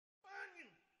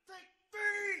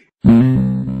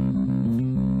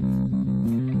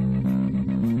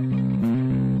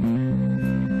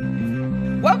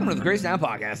the Grace Down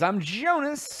Podcast. I'm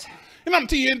Jonas. And I'm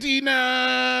TNT9.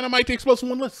 I might take explosive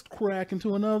one. Let's crack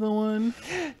into another one.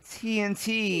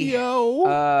 TNT.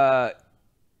 Yo.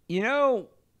 You know,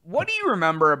 what do you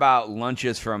remember about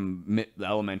lunches from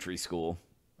elementary school?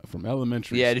 From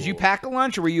elementary school. Yeah, did you pack a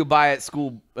lunch or were you buy at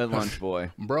school at lunch, boy?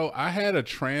 Bro, I had a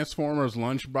Transformers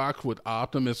lunchbox with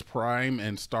Optimus Prime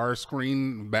and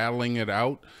Starscream battling it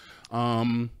out.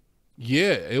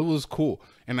 Yeah, it was cool.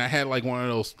 And I had like one of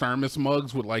those thermos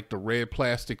mugs with like the red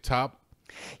plastic top.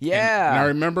 Yeah. And I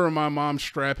remember my mom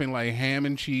strapping like ham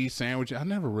and cheese sandwich. I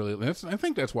never really, I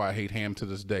think that's why I hate ham to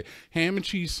this day. Ham and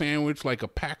cheese sandwich, like a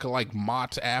pack of like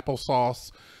Mott's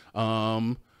applesauce,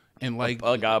 and like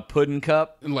a pudding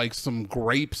cup, and like some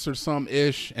grapes or some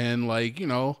ish, and like, you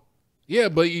know, yeah.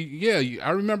 But yeah,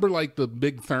 I remember like the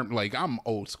big like I'm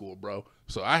old school, bro.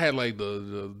 So I had like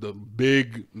the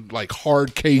big like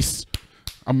hard case.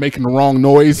 I'm making the wrong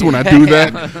noise when I do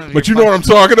that, but you know what I'm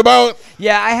talking about.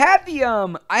 Yeah, I had the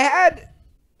I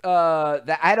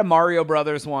had a Mario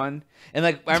Brothers one, and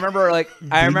like I remember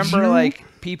like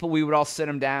people, we would all sit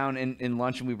them down in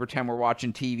lunch and we pretend we're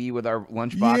watching TV with our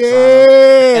lunchbox on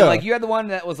them. And like you had the one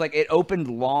that was like it opened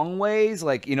long ways,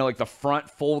 like, you know, like the front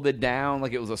folded down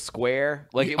like it was a square,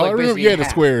 like it like remember, yeah, the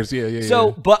squares, yeah.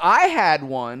 So, but I had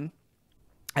one.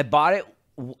 I bought it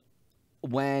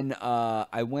when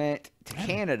I went to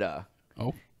Canada.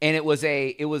 Oh. And it was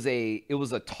a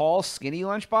tall, skinny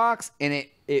lunchbox, and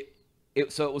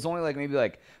so it was only like maybe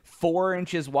like 4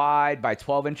 inches wide by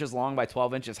 12 inches long by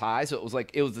 12 inches high. So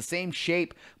it was the same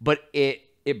shape, but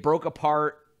it broke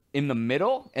apart in the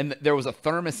middle, and there was a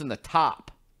thermos in the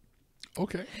top.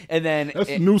 Okay. And then that's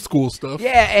new school stuff.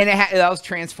 Yeah, and that was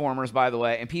Transformers, by the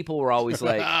way. And people were always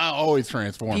like, always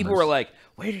Transformers. People were like,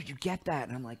 where did you get that?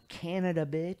 And I'm like, Canada,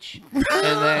 bitch. And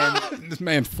then this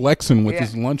man flexing with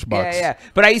his lunchbox. Yeah.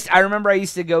 But I remember I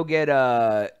used to go get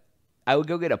I would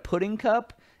go get a pudding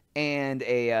cup and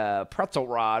a pretzel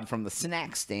rod from the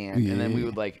snack stand, and then we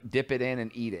would like dip it in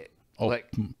and eat it. Oh, like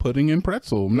pudding and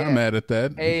pretzel. I'm not mad at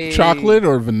that. Chocolate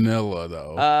or vanilla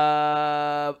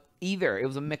though? Either. It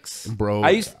was a mix. Bro,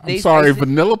 I'm sorry.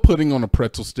 Vanilla pudding on a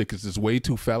pretzel stick is just way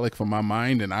too phallic for my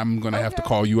mind, and I'm going to have to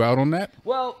call you out on that.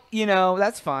 Well, you know,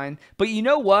 that's fine. But you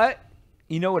know what?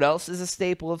 You know what else is a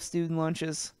staple of student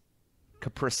lunches?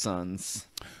 Capri Suns.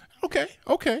 Okay.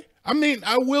 I mean,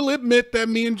 I will admit that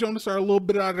me and Jonas are a little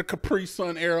bit out of the Capri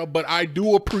Sun era, but I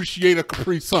do appreciate a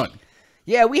Capri Sun.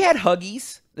 Yeah, we had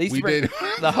Huggies. We did.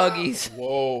 The Huggies.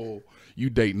 Whoa. You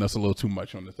dating us a little too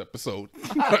much on this episode.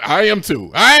 I am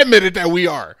too. I admitted that we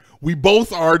are. We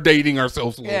both are dating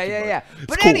ourselves a little too much. Yeah.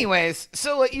 But cool. Anyways,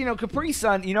 so like, you know, Capri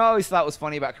Sun, you know, I always thought was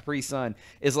funny about Capri Sun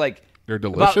is like they're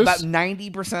delicious. About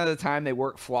 90% of the time they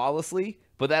work flawlessly,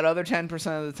 but that other 10%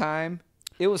 of the time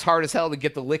it was hard as hell to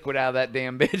get the liquid out of that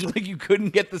damn bitch. Like you couldn't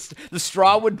get the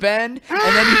straw would bend,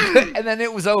 and then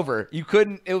it was over. You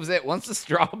couldn't. It was it. Once the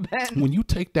straw bent. When you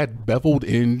take that beveled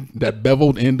end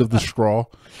of the straw,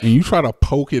 and you try to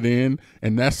poke it in,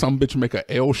 and that some bitch make an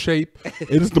L shape,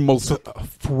 it is the most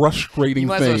frustrating thing. You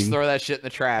might thing. as well throw that shit in the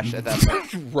trash at that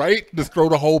point. Right? Just throw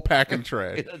the whole pack in the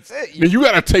trash. That's it. Then you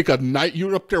gotta take a knife.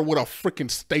 You're up there with a freaking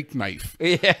steak knife.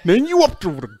 Yeah. Then you up there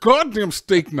with a goddamn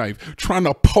steak knife trying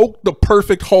to poke the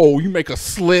perfect hole. You make a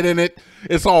slit in it.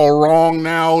 It's all wrong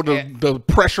now. The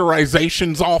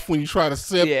pressurization's off when you try to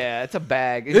sip. Yeah, it's a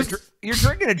bag. You're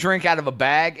drinking a drink out of a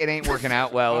bag. It ain't working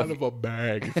out well. Out of a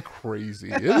bag. It's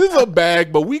crazy. It is a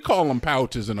bag, but we call them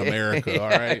pouches in America, all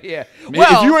right? Yeah.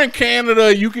 Well, if you're in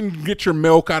Canada, you can get your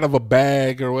milk out of a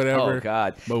bag or whatever. Oh,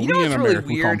 God. But you know what's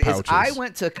really weird is I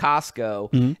went to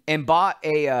Costco and bought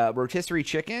a rotisserie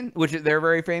chicken, which they're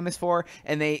very famous for,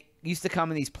 and they used to come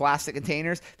in these plastic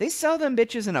containers. They sell them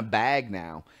bitches in a bag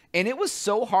now. And it was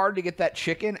so hard to get that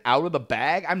chicken out of the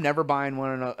bag. I'm never buying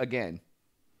one again.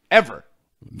 Ever.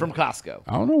 From Costco.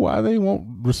 I don't know why they won't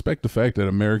respect the fact that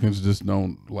Americans just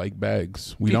don't like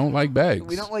bags. We don't like bags.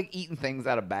 We don't like eating things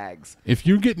out of bags. If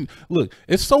you're getting, look,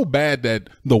 it's so bad that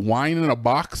the wine in a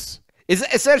box is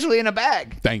essentially in a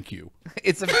bag. Thank you.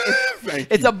 It's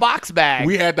a box bag.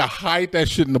 We had to hide that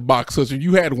shit in the box. So if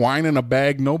you had wine in a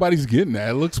bag, nobody's getting that.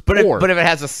 It looks poor. But if it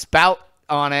has a spout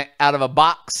on it out of a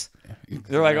box, exactly.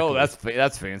 They're like, oh,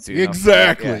 that's fancy.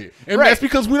 Exactly. And that's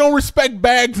because we don't respect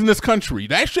bags in this country.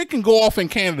 That shit can go off in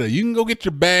Canada. You can go get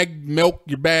your bag milk,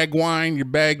 your bag wine, your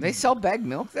bag. They sell bag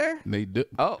milk there? They do.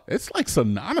 Oh. It's like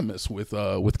synonymous with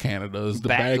Canada is the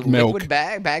bag milk.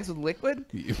 Bags with liquid?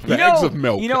 Bags of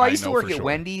milk. You know, I used to work at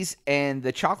Wendy's, and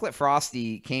the chocolate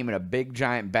Frosty came in a big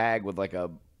giant bag with like a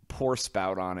pour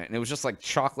spout on it. And it was just like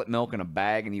chocolate milk in a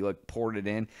bag, and you like poured it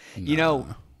in. Nah. You know,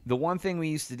 the one thing we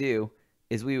used to do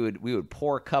is we would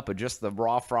pour a cup of just the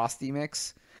raw Frosty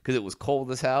mix, because it was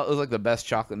cold as hell. It was like the best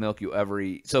chocolate milk you ever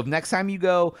eat. So if next time you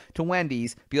go to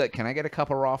Wendy's, be like, can I get a cup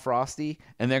of raw Frosty?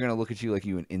 And they're going to look at you like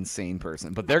you an insane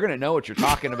person. But they're going to know what you're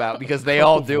talking about because they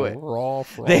all do it. Raw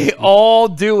Frosty. They all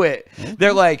do it. Okay.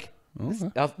 They're like,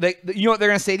 okay. You know what they're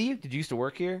going to say to you? Did you used to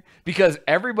work here? Because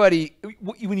everybody,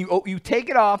 when you take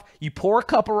it off, you pour a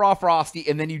cup of raw Frosty,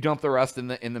 and then you dump the rest in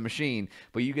the machine.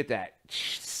 But you get that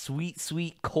sweet,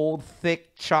 cold,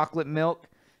 thick chocolate milk.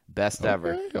 Best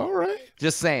ever. All right.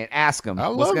 Just saying. Ask them.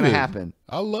 What's going to happen?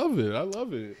 I love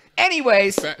it.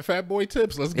 Anyways. Fat boy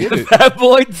tips. Let's get it. Fat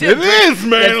boy tips. It is,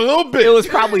 man. A little bit. It was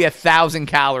probably 1,000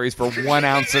 calories for 1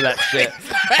 ounce of that shit.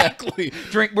 Exactly.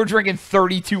 We're drinking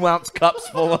 32-ounce cups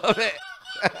full of it.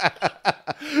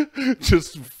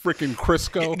 Just freaking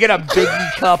Crisco. Get a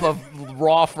biggie cup of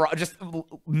just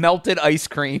melted ice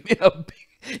cream in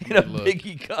a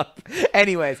biggie cup.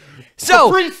 Anyways. So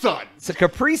Capri Sun. So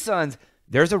Capri Suns.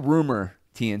 There's a rumor,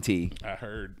 TNT. I've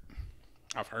heard,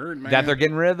 man. That they're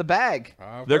getting rid of the bag.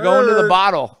 They're going to the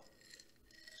bottle.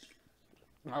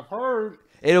 I've heard.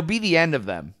 It'll be the end of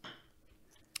them.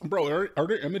 Bro, are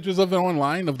there images of it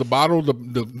online of the bottle?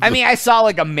 I mean, I saw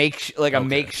like a makeshift. Like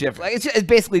it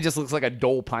basically just looks like a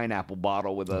Dole pineapple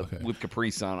bottle with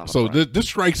Capri Sun on. So this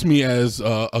strikes me as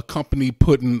a company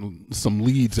putting some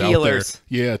leads Feelers. out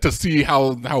there, to see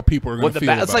how people are going to feel.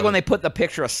 It's like when they put the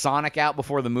picture of Sonic out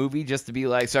before the movie, just to be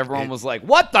like, so everyone was like,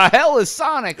 "What the hell is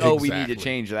Sonic?" Exactly. Oh, we need to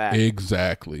change that.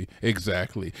 Exactly.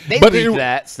 They leak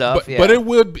that stuff, but it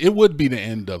would be the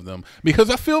end of them, because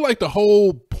I feel like the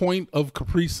whole point of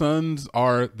Capri Suns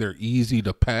are they're easy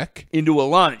to pack into a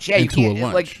lunch. Yeah, into a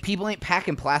lunch. Like people ain't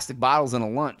packing plastic bottles in a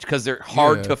lunch because they're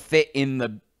hard to fit in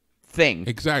the thing.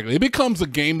 Exactly. It becomes a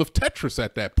game of Tetris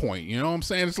at that point. You know what I'm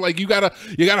saying? It's like you gotta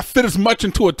fit as much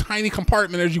into a tiny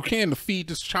compartment as you can to feed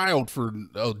this child for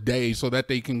a day so that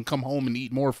they can come home and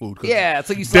eat more food. Yeah, it's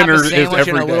like you slap a sandwich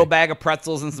in a little bag of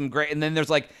pretzels and some great, and then there's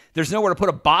nowhere to put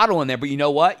a bottle in there. But you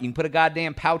know what? You can put a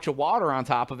goddamn pouch of water on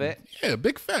top of it. Yeah,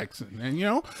 big facts. And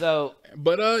so.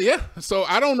 But yeah. So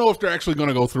I don't know if they're actually going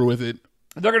to go through with it.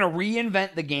 They're going to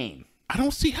reinvent the game. I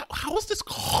don't see how is this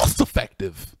cost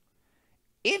effective.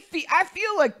 I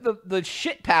feel like the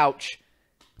shit pouch.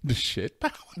 The shit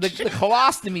pouch? The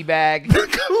colostomy bag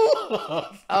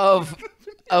of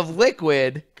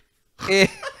liquid is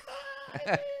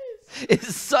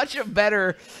such a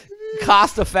better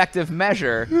cost-effective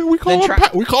measure. We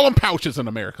call them pouches in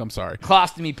America. I'm sorry.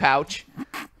 Colostomy pouch.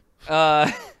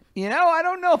 I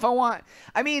don't know if I want.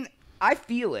 I mean, I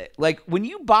feel it. Like when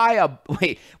you buy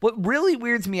what really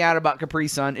weirds me out about Capri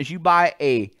Sun is you buy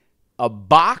a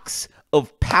box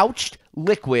of pouched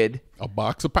liquid. A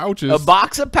box of pouches.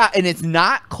 And it's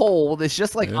not cold. It's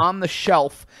just like on the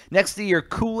shelf next to your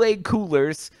Kool-Aid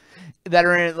coolers that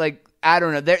are in like, I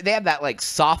don't know. They have that like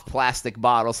soft plastic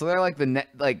bottle. So they're like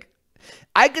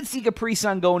I could see Capri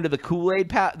Sun going to the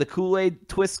Kool-Aid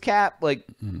twist cap, like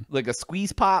a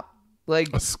squeeze pop. Like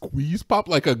a squeeze pop?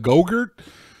 Like a Go-Gurt?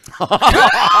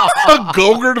 A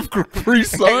Go-Gurt of Capri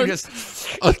Sun?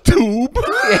 A tube?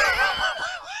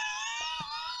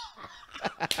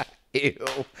 Ew.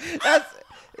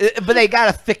 But they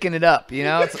gotta thicken it up,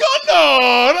 No,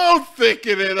 don't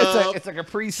thicken it up. It's a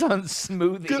Capri Sun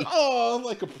smoothie. Oh,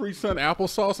 like Capri Sun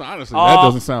applesauce. Honestly, that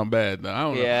doesn't sound bad. I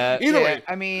don't know. Either way,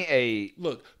 I mean,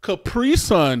 look, Capri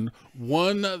Sun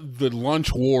won the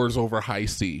lunch wars over High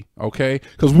C. Okay,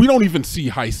 because we don't even see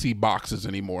High C boxes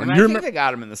anymore. And I think they got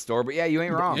them in the store, but yeah, you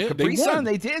ain't wrong. Yeah, Capri Sun,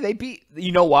 they did. They beat.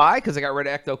 You know why? Because they got rid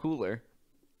of Ecto Cooler.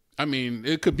 I mean,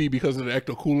 it could be because of the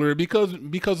Ecto Cooler,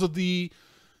 because of the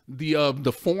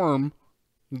form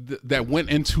that went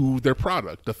into their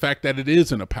product. The fact that it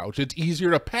is in a pouch, it's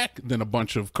easier to pack than a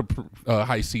bunch of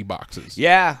High C boxes.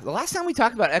 Yeah, the last time we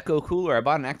talked about Ecto Cooler, I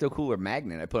bought an Ecto Cooler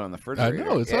magnet I put on the refrigerator. I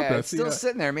know it's up there. It's still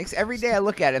sitting there. It makes every day I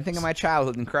look at it and think of my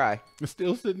childhood and cry. It's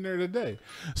still sitting there today.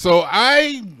 So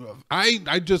I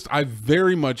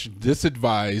very much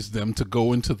disadvise them to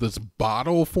go into this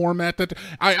bottle format. That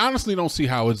I honestly don't see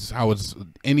how it's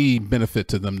any benefit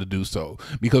to them to do so,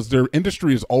 because their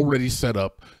industry is already set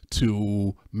up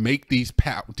to make these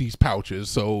pouches.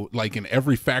 So like in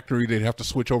every factory they'd have to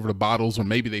switch over to bottles, or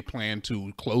maybe they plan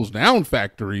to close down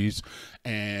factories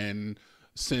and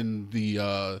send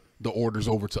the orders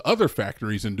over to other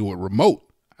factories and do it remote.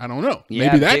 I don't know. Yeah,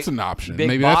 maybe that's an option.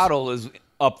 Maybe bottle is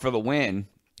up for the win.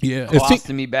 Yeah.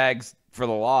 Colostomy bags for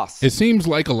the loss. It seems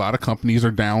like a lot of companies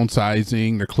are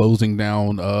downsizing. They're closing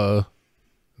down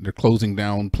They're closing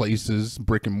down places,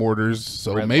 brick and mortars.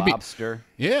 So Red maybe Lobster.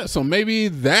 Yeah, so maybe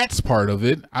that's part of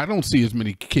it. I don't see as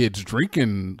many kids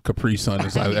drinking Capri Sun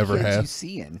as I ever have. You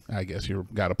seeing? I guess you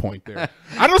got a point there.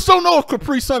 I just don't know if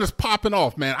Capri Sun is popping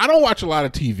off, man. I don't watch a lot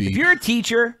of TV. If you're a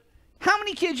teacher, how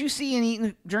many kids you see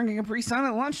eating drinking Capri Sun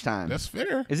at lunchtime? That's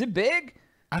fair. Is it big?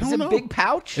 I don't know. Is it a big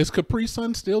pouch? Is Capri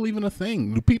Sun still even a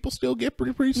thing? Do people still get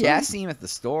Capri Sun? Yeah, I see them at the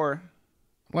store.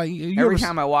 Like every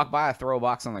time I walk by, I throw a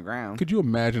box on the ground. Could you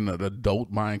imagine an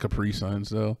adult buying Capri Suns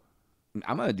though?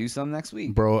 I'm gonna do some next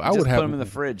week, bro. I would put them in the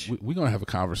fridge. We're gonna have a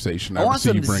conversation. I want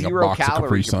some bring 0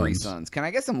 calorie Capri Suns. Can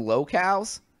I get some low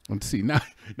cals? Let's see. Now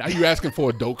you're asking for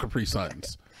adult Capri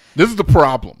Suns. This is the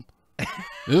problem.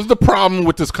 This is the problem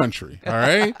with this country. All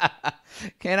right.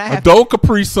 Can I have adult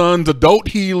Capri Suns, adult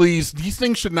Heelys? These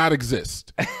things should not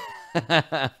exist.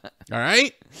 All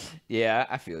right. Yeah,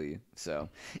 I feel you. So,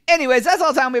 anyways, that's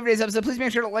all the time we have for today's episode. Please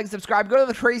make sure to like and subscribe. Go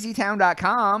to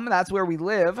thecrazytown.com. That's where we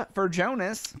live. For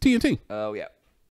Jonas. TNT. Oh, yeah.